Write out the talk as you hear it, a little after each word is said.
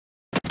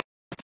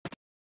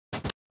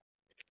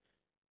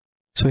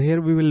So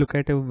here we will look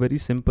at a very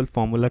simple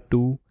formula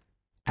to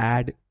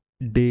add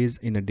days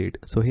in a date.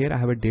 So here I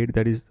have a date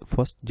that is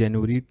 1st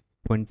January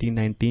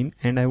 2019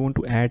 and I want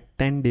to add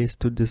 10 days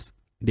to this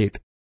date.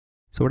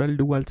 So what I'll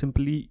do, I'll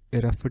simply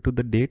refer to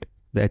the date,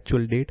 the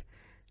actual date,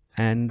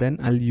 and then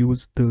I'll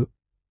use the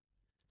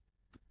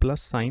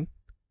plus sign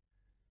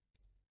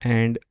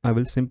and I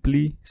will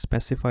simply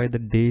specify the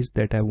days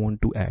that I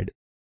want to add.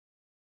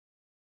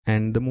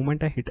 And the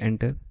moment I hit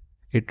enter,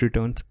 it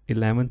returns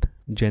 11th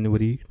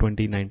January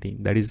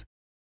 2019, that is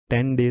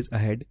 10 days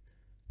ahead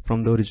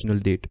from the original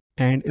date.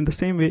 And in the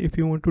same way, if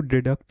you want to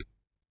deduct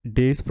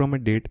days from a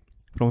date,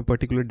 from a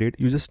particular date,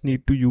 you just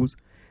need to use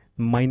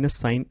minus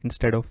sign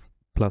instead of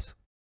plus.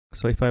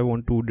 So if I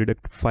want to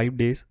deduct 5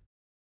 days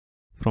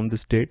from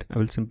this date, I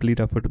will simply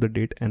refer to the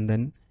date and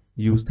then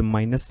use the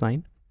minus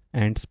sign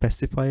and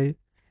specify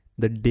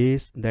the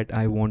days that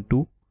I want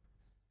to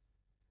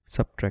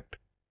subtract.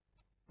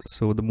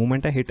 So the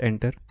moment I hit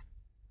enter,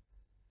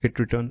 it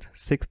returns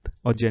 6th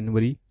of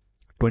January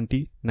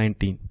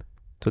 2019.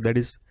 So that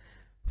is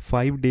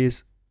 5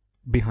 days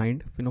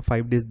behind,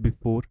 5 days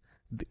before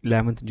the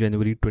 11th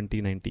January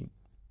 2019.